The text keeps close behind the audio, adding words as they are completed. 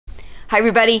Hi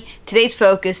everybody, today's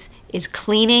focus is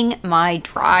cleaning my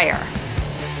dryer.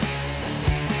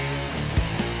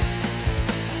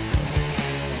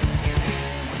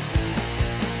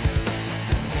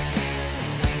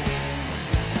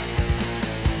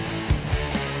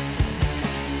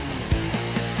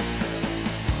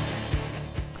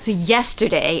 So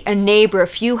yesterday, a neighbor a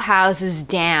few houses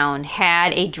down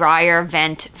had a dryer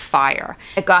vent fire.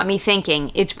 It got me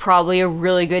thinking, it's probably a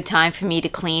really good time for me to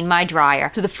clean my dryer.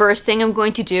 So the first thing I'm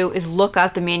going to do is look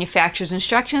up the manufacturer's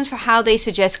instructions for how they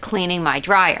suggest cleaning my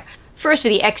dryer. First, for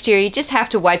the exterior, you just have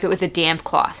to wipe it with a damp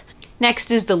cloth.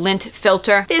 Next is the lint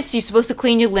filter. You're supposed to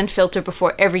clean your lint filter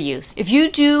before every use. If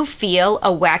you do feel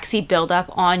a waxy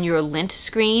buildup on your lint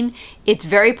screen, it's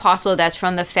very possible that's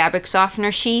from the fabric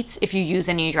softener sheets if you use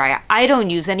any dryer. I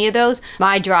don't use any of those.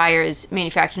 My dryer's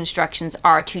manufacturer instructions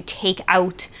are to take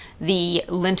out the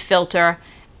lint filter,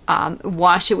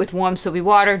 wash it with warm soapy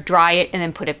water, dry it, and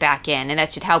then put it back in. And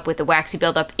that should help with the waxy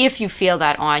buildup if you feel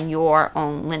that on your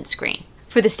own lint screen.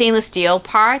 For the stainless steel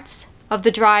parts of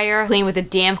the dryer, clean with a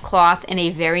damp cloth and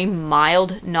a very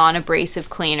mild non-abrasive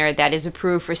cleaner that is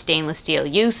approved for stainless steel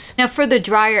use. Now for the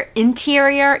dryer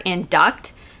interior and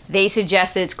duct, they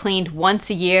suggest that it's cleaned once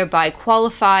a year by a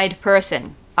qualified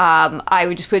person. I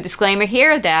would just put a disclaimer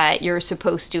here that you're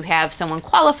supposed to have someone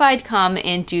qualified come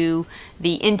and do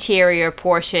the interior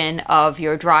portion of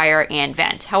your dryer and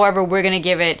vent. However, we're going to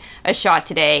give it a shot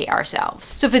today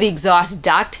ourselves. So for the exhaust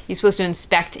duct, you're supposed to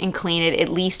inspect and clean it at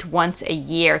least once a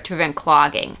year to prevent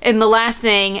clogging. And the last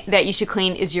thing that you should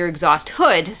clean is your exhaust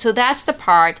hood. So that's the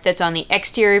part that's on the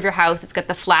exterior of your house. It's got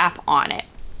the flap on it.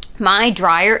 My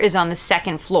dryer is on the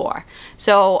second floor,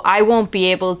 so I won't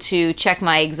be able to check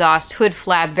my exhaust hood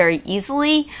flap very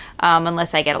easily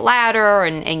unless I get a ladder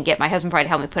and get my husband probably to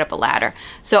help me put up a ladder.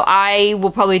 So I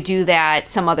will probably do that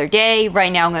some other day.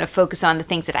 Right now I'm going to focus on the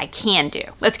things that I can do.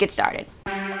 Let's get started.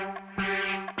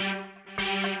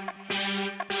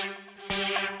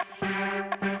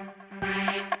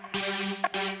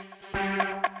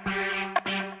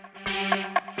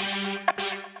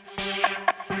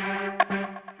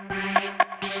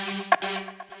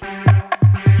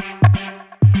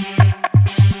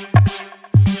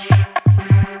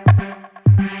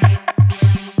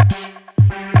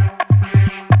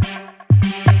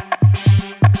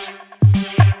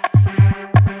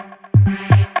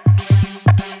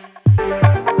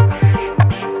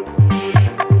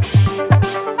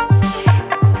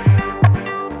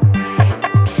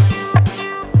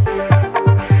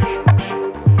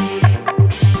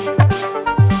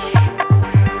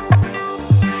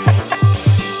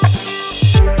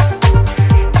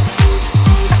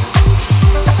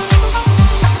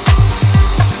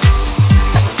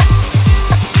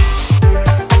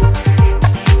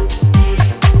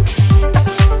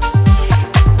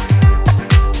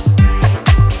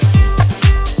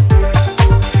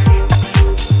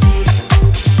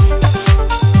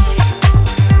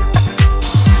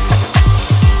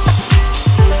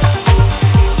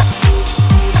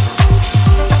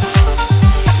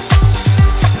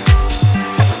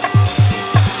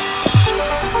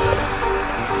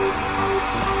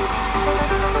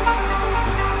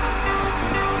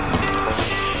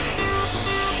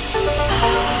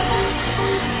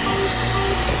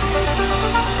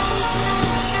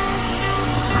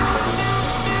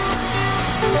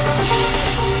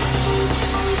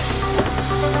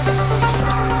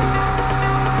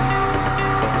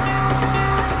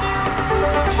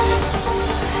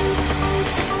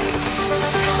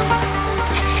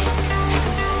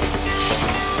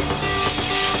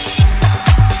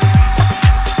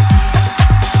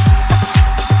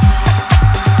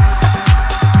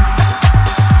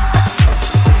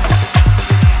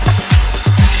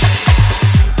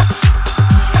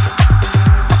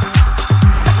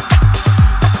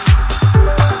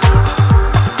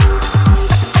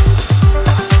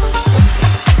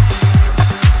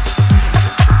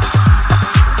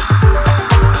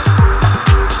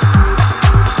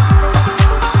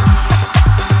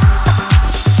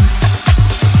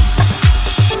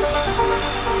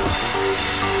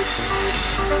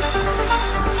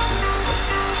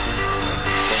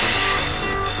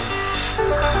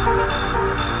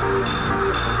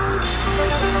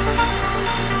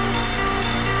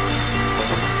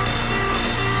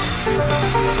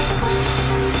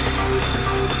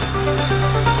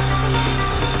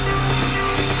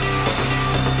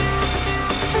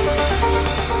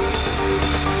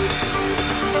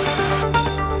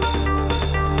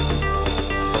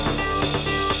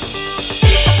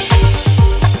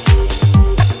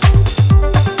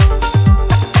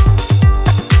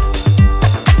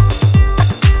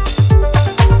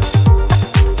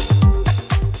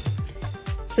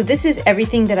 So this is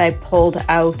everything that I pulled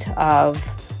out of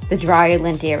the dryer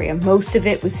lint area. Most of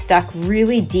it was stuck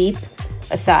really deep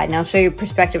aside. And I'll show you a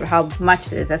perspective of how much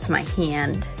it is. That's my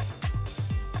hand.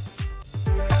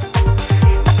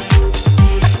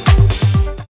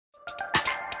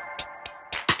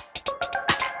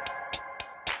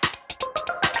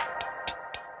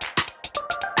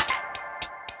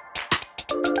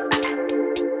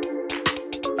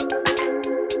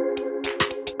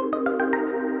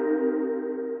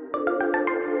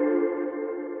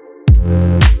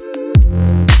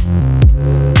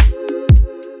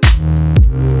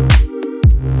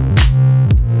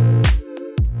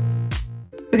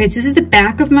 Okay, so this is the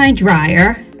back of my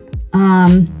dryer.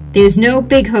 There's no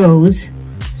big hose,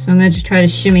 so I'm gonna just try to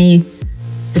shimmy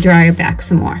the dryer back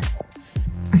some more.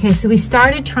 Okay, so we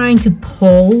started trying to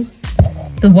pull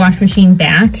the wash machine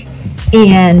back,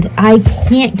 and I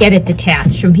can't get it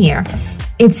detached from here.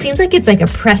 It seems like it's like a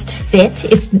pressed fit.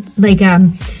 It's like,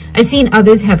 I've seen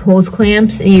others have hose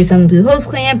clamps, and you use them to do the hose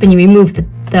clamp, and you remove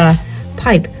the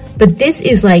pipe. But this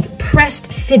is like pressed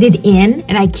fitted in,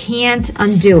 and I can't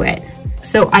undo it.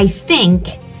 So I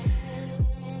think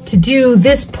to do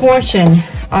this portion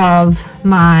of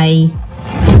my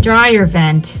dryer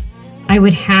vent, I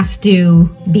would have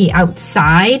to be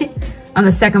outside on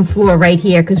the second floor right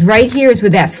here, because right here is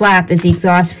where that flap is, the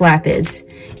exhaust flap is,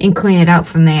 and clean it out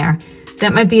from there. So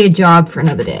that might be a job for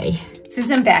another day.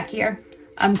 Since I'm back here,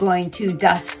 I'm going to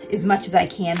dust as much as I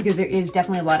can because there is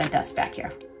definitely a lot of dust back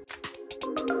here.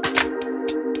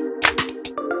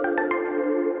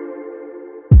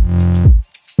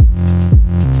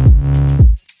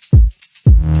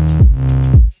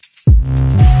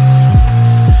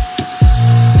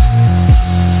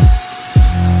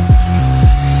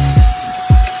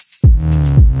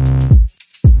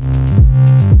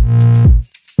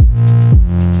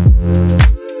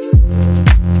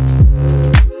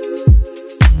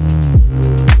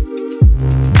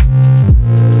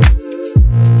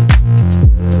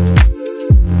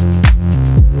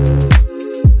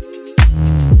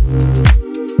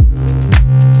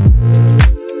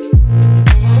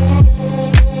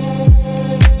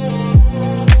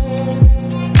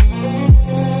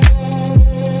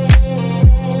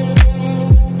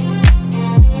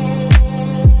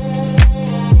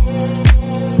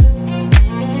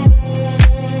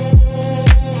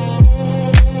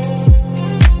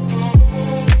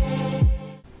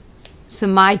 So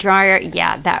my dryer,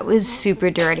 yeah, that was super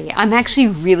dirty. I'm actually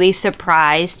really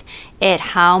surprised at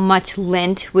how much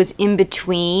lint was in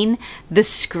between the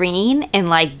screen and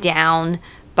like down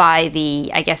by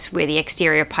the, I guess, where the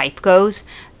exterior pipe goes.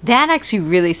 That actually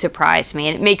really surprised me,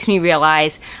 and it makes me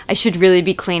realize I should really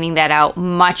be cleaning that out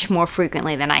much more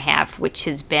frequently than I have, which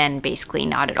has been basically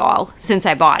not at all since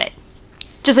I bought it.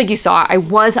 Just like you saw, I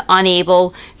was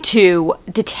unable to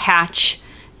detach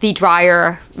the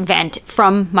dryer vent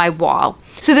from my wall.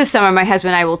 So this summer, my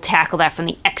husband and I will tackle that from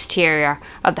the exterior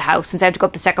of the house, since I have to go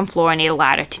up the second floor. I need a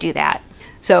ladder to do that.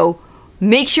 So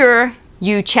make sure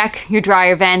you check your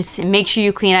dryer vents and make sure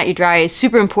you clean out your dryer. It's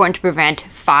super important to prevent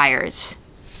fires.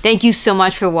 Thank you so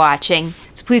much for watching.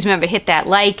 So please remember, hit that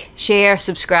like, share,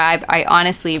 subscribe. I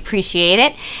honestly appreciate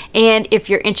it. And if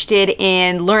you're interested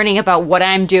in learning about what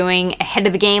I'm doing ahead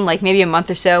of the game, like maybe a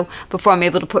month or so before I'm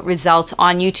able to put results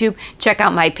on YouTube, check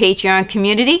out my Patreon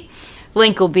community.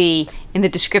 Link will be in the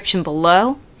description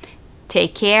below.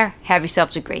 Take care. Have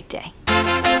yourselves a great day.